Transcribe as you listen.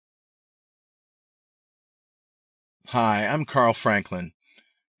Hi, I'm Carl Franklin.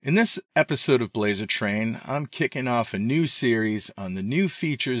 In this episode of Blazor Train, I'm kicking off a new series on the new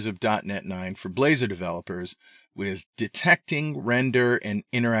features of .NET 9 for Blazor developers with detecting, render, and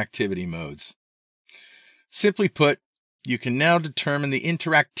interactivity modes. Simply put, you can now determine the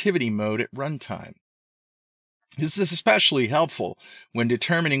interactivity mode at runtime. This is especially helpful when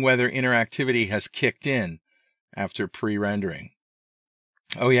determining whether interactivity has kicked in after pre-rendering.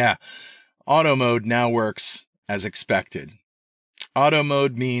 Oh yeah, auto mode now works as expected. Auto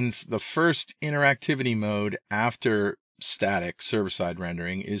mode means the first interactivity mode after static server-side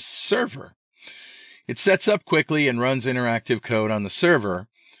rendering is server. It sets up quickly and runs interactive code on the server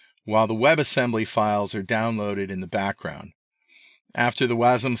while the WebAssembly files are downloaded in the background. After the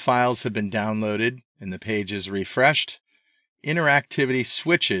WASM files have been downloaded and the page is refreshed, interactivity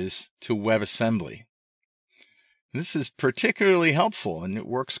switches to WebAssembly. This is particularly helpful and it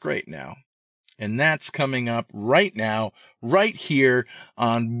works great now. And that's coming up right now, right here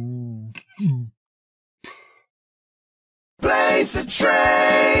on Blazor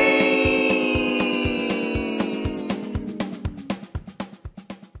Train.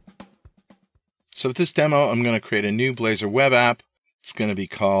 So with this demo, I'm going to create a new Blazor web app. It's going to be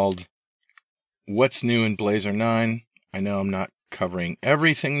called What's New in Blazor 9. I know I'm not covering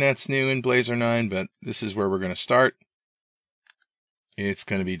everything that's new in Blazor 9, but this is where we're going to start. It's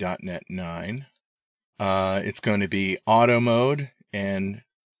going to be .NET 9. It's going to be auto mode and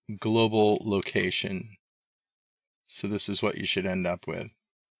global location. So this is what you should end up with.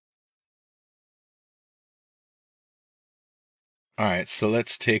 All right, so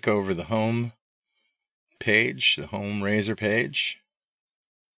let's take over the home page, the home Razor page.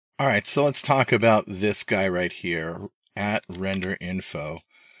 All right, so let's talk about this guy right here at render info.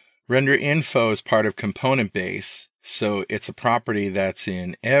 Render info is part of component base, so it's a property that's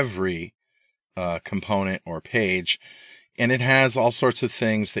in every component or page, and it has all sorts of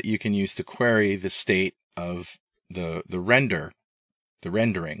things that you can use to query the state of the rendering,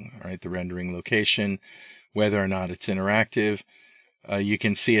 right? The rendering location, whether or not it's interactive. You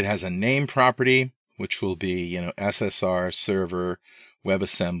can see it has a name property, which will be, SSR, server,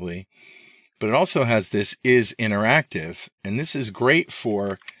 WebAssembly, but it also has this is interactive, and this is great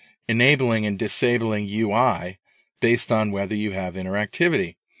for enabling and disabling UI based on whether you have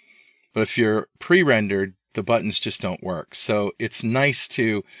interactivity. But if you're pre-rendered, the buttons just don't work. So it's nice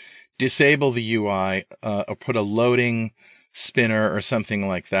to disable the UI or put a loading spinner or something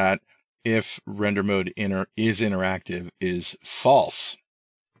like that if render mode is interactive is false.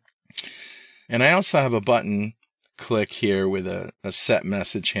 And I also have a button click here with a set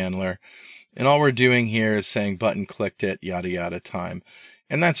message handler. And all we're doing here is saying button clicked at yada yada time.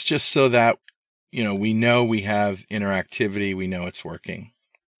 And that's just so that, we know we have interactivity, we know it's working.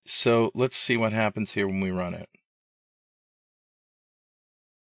 So let's see what happens here when we run it.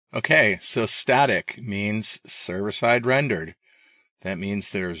 Okay, so static means server-side rendered. That means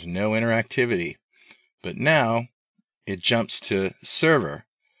there's no interactivity. But now it jumps to server.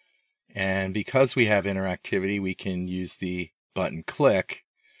 And because we have interactivity, we can use the button click.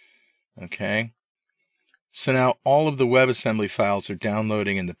 Okay. So now all of the WebAssembly files are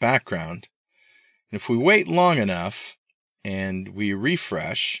downloading in the background. And if we wait long enough, and we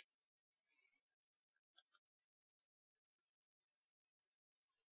refresh,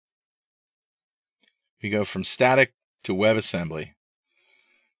 we go from static to WebAssembly,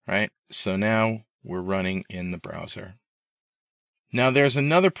 right? So now we're running in the browser. Now there's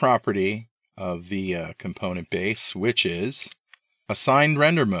another property of the component base, which is assigned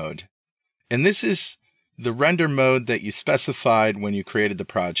render mode. And this is the render mode that you specified when you created the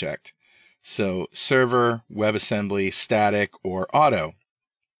project. So server, WebAssembly, static, or auto.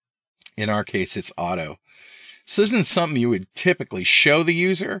 In our case, it's auto. So this isn't something you would typically show the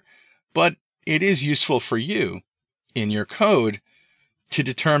user, but it is useful for you in your code to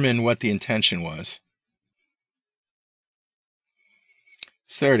determine what the intention was.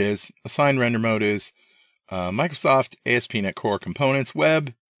 So there it is. Assigned render mode is Microsoft ASP.NET Core Components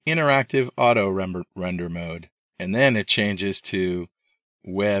Web Interactive Auto Render Mode. And then it changes to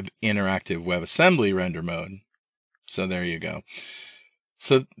Web Interactive WebAssembly Render Mode. So there you go.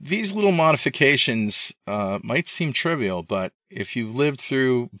 So these little modifications might seem trivial, but if you've lived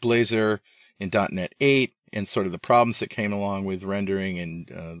through Blazor in .NET 8 and sort of the problems that came along with rendering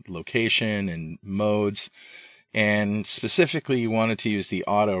and location and modes, and specifically you wanted to use the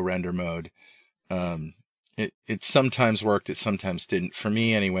auto render mode, it sometimes worked, it sometimes didn't. For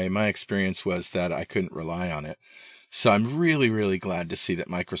me anyway, my experience was that I couldn't rely on it. So I'm really, really glad to see that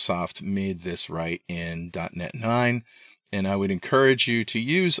Microsoft made this right in .NET 9, and I would encourage you to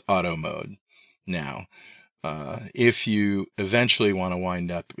use auto mode now. if you eventually want to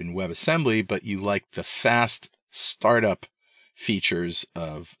wind up in WebAssembly, but you like the fast startup features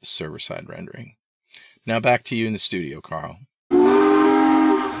of server-side rendering. Now back to you in the studio, Carl.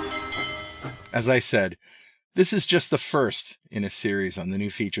 As I said, this is just the first in a series on the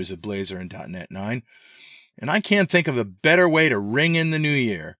new features of Blazor and .NET 9, and I can't think of a better way to ring in the new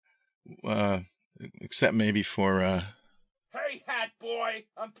year, except maybe for... Hey, Hat Boy,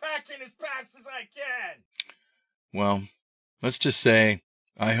 I'm packing as fast as I can. Well, let's just say,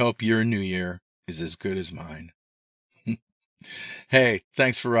 I hope your new year is as good as mine. Hey,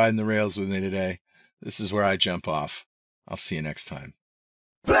 thanks for riding the rails with me today. This is where I jump off. I'll see you next time.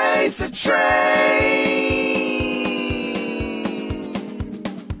 Blaze a train!